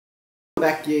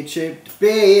Back YouTube,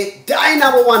 beer, day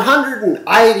number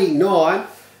 189.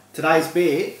 Today's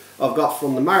beer I've got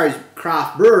from the Murray's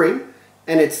Craft Brewing,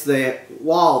 and it's their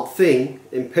Wild Thing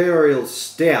Imperial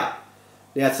Stout.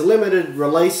 Now it's a limited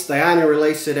release, they only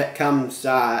release it, it comes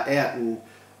out in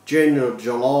June or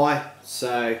July,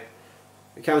 so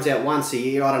it comes out once a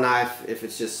year. I don't know if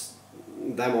it's just,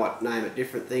 they might name it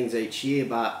different things each year,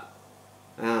 but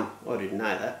I didn't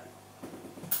know that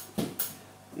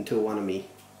until one of me,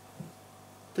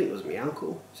 I think it was my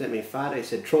uncle, sent me a photo. He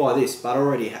said try this, but I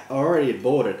already had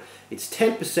bought it. It's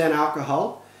 10%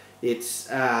 alcohol. It's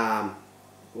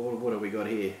what have we got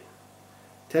here?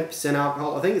 10%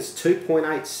 alcohol. I think it's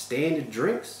 2.8 standard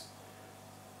drinks,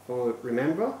 if I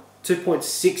remember.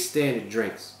 2.6 standard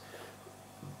drinks.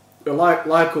 A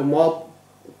local mob,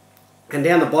 and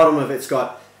down the bottom of it's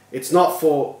got, it's not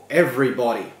for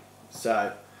everybody.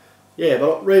 So yeah, but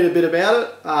I'll read a bit about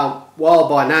it. Wild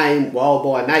by name, wild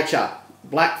by nature.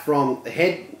 Black from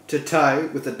head to toe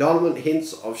with the dominant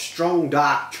hints of strong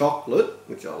dark chocolate,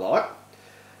 which I like.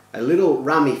 A little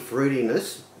rummy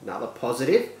fruitiness, another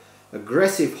positive.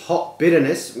 Aggressive hot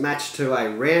bitterness matched to a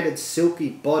rounded silky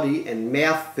body and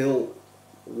mouthfeel.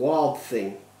 Wild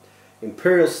Thing.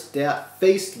 Imperial Stout,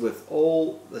 feast with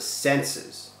all the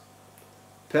senses.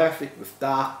 Perfect with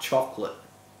dark chocolate.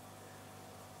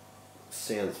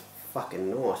 Sounds fucking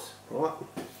nice, right?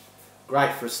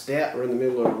 Great for a stout. We're in the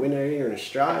middle of winter here in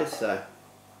Australia, so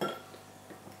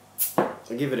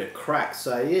I'll give it a crack.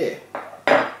 So yeah,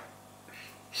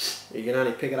 you can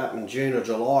only pick it up in June or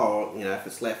July, or you know, if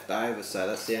it's left over. So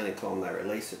that's the only time they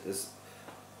release it.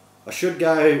 I should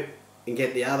go and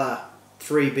get the other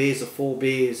 3 beers or 4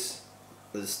 beers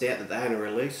of the stout that they only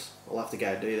release. I'll have to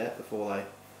go do that before they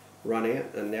run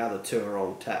out, and the other 2 are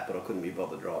on tap, but I couldn't be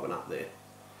bothered driving up there.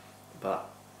 But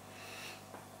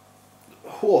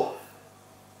oh,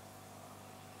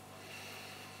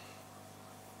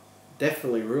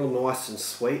 definitely real nice and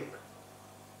sweet.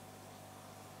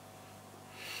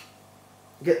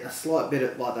 Get a slight bit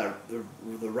of like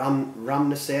the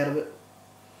rumness out of it.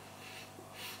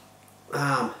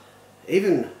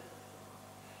 Even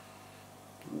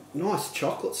nice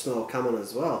chocolate smell coming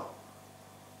as well.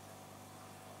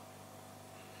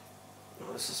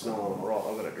 Oh, this is smelling alright.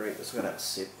 I've got to drink this. I've got to have a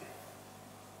sip.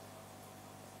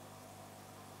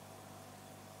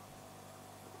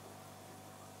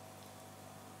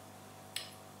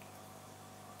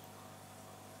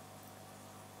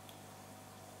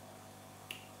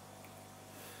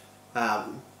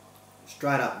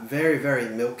 Straight up, very, very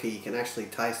milky. You can actually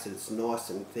taste it. It's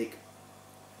nice and thick.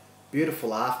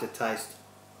 Beautiful aftertaste.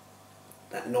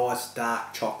 That nice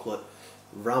dark chocolate,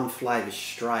 rum flavour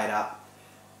straight up.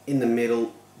 In the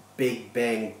middle, big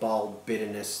bang bold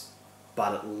bitterness,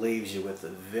 but it leaves you with a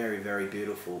very, very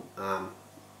beautiful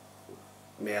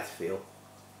mouthfeel.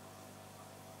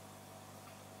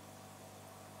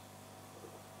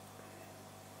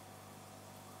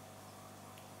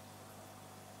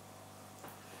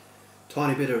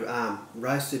 Tiny bit of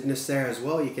roastedness there as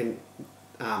well, you can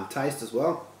taste as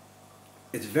well.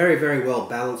 It's very, very well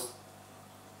balanced.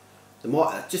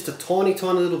 Just a tiny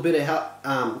little bit of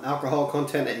alcohol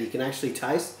content that you can actually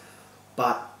taste,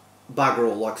 but bugger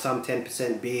all, like some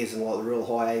 10% beers and like the real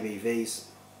high ABVs,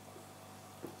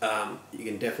 you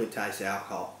can definitely taste the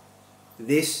alcohol.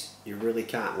 This, you really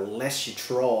can't unless you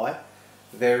try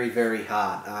very, very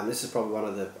hard. This is probably one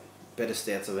of the better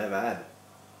stouts I've ever had.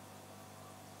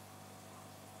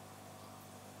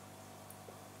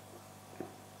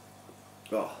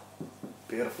 Oh,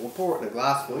 beautiful. We'll pour it in a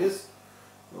glass for you.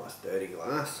 Nice dirty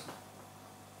glass.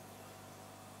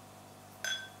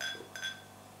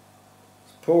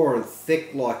 It's pouring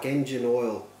thick like engine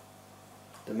oil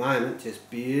at the moment. Just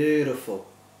beautiful.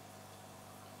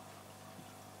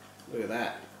 Look at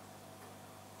that.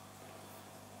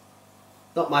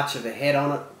 Not much of a head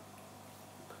on it.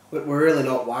 We're really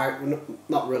not worried. We're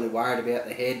not really worried about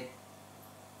the head.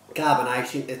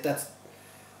 Carbonation. That's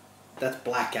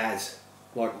black as.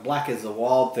 Like black as the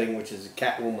Wild Thing, which is a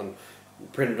Catwoman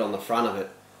printed on the front of it.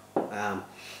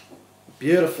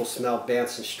 Beautiful smell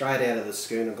bouncing straight out of the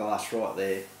schooner glass right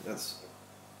there. That's,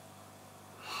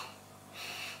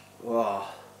 wow.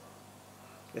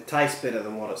 It tastes better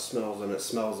than what it smells, and it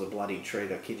smells a bloody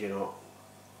treat, I kid you not.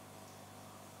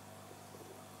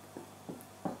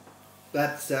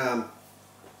 That's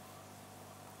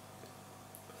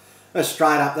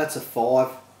straight up, that's a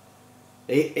 5.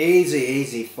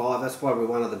 Easy 5. That's probably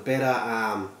one of the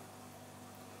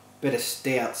better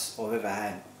stouts I've ever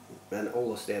had, and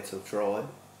all the stouts I've tried.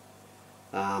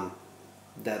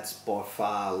 That's by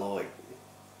far, like,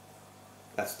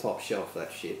 that's top shelf,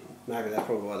 that shit. Maybe that's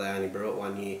probably why they only brew it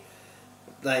one year.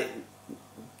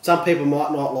 some people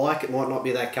might not like it, might not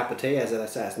be that cup of tea, as they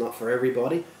say, it's not for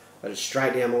everybody, but it's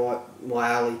straight down my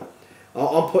alley.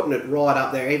 I'm putting it right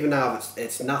up there, even though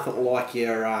it's nothing like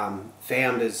your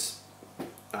Founders,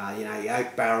 you know, your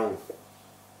oak barrel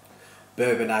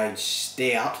bourbon aged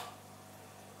stout,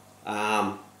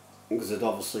 because it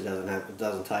obviously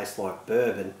doesn't taste like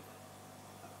bourbon.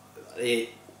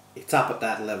 It's up at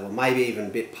that level, maybe even a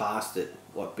bit past it,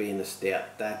 like being a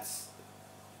stout. That's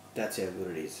how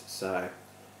good it is. So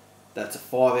that's a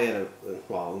 5 out of,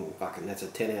 well, fucking, that's a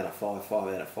 10 out of 5,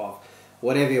 5 out of 5.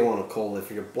 Whatever you want to call it.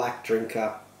 If you're a black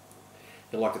drinker,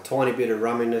 you like a tiny bit of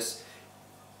rumminess,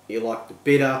 you like the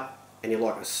bitter, and you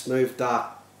like a smooth dark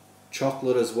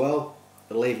chocolate as well,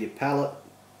 it'll leave your palate.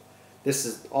 This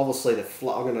is obviously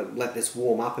I'm going to let this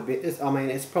warm up a bit. I mean,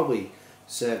 it's probably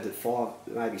served at 5,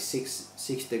 maybe 6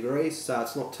 degrees, so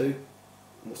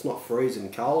it's not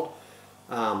freezing cold.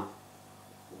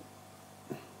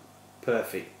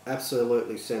 Perfect,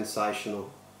 absolutely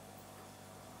sensational.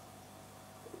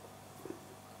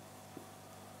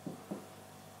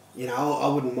 You know, I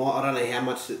wouldn't mind. I don't know how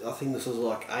much. I think this was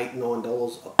like $8,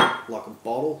 $9, like a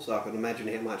bottle. So I can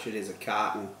imagine how much it is a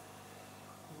carton.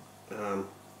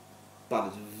 But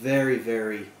it's very,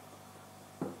 very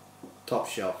top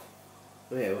shelf.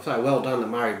 Yeah, so well done to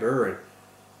Murray Brewing.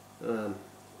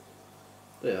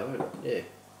 Yeah.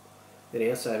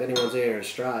 Anyhow, so if anyone's here in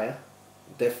Australia,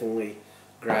 definitely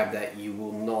grab that. You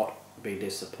will not be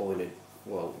disappointed.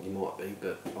 Well, you might be,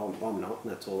 but I'm not,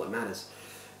 and that's all that matters.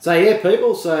 So yeah,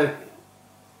 people. So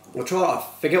I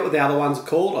forget what the other ones are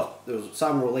called. There was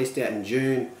some released out in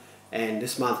June, and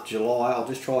this month July. I'll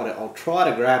try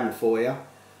to grab them for you.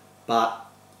 But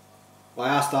I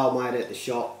asked old mate at the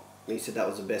shop, and he said that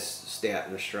was the best stout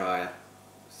in Australia.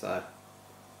 So,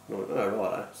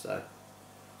 righto. So,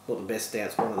 not the best stout,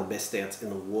 it's one of the best stouts in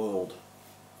the world.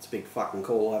 It's a big fucking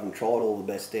call. I haven't tried all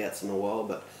the best stouts in the world,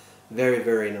 but very,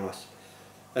 very nice.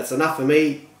 That's enough for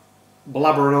me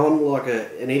blubbering on like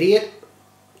an idiot.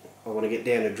 I want to get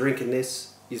down to drinking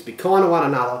this. Just be kind to one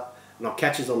another, and I'll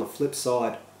catch you on the flip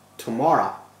side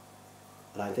tomorrow.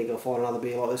 I don't think I'll find another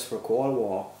beer like this for quite a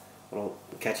while. But I'll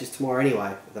catch you tomorrow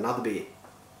anyway with another beer.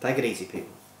 Take it easy, people.